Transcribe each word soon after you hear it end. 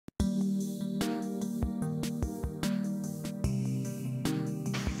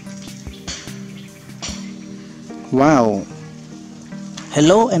Wow!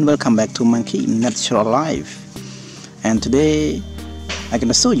 Hello and welcome back to Monkey Natural Life. And today I'm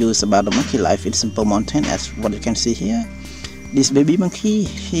gonna show you about the monkey life in simple mountain. As what you can see here, this baby monkey,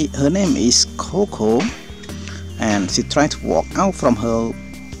 her name is Coco, and she tried to walk out from her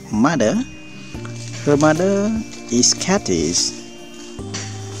mother. Her mother is Cattis.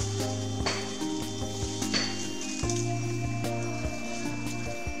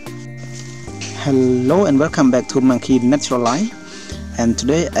 Hello and welcome back to Monkey Natural Life, and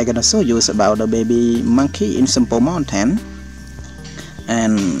today I'm gonna show you about the baby monkey in simple mountain.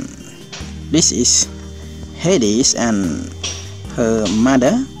 And this is Hades and her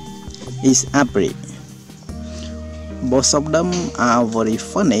mother is April. Both of them are very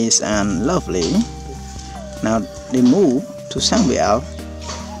funny and lovely. Now they move to somewhere,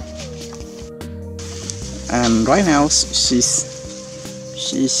 and right now she's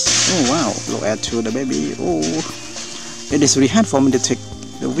oh wow, look at the baby. Oh, it is really hard for me to take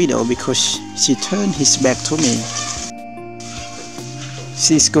the video because she turned his back to me.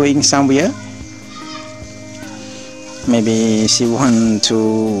 She's going somewhere. Maybe she want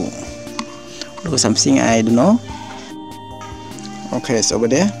to do something, I don't know. Okay, it's over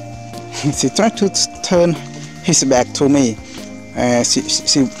there. She tried to turn his back to me.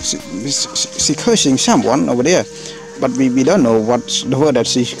 She cursing someone over there, but we don't know what's the word that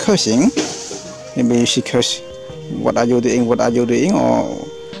she's cursing. Maybe she curse, what are you doing, what are you doing, or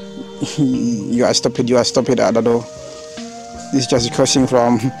you are stupid, I don't know. This is just cursing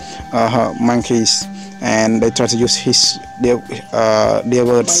from her monkeys, and they try to use their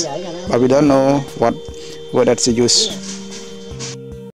words, but we don't know what word that she use.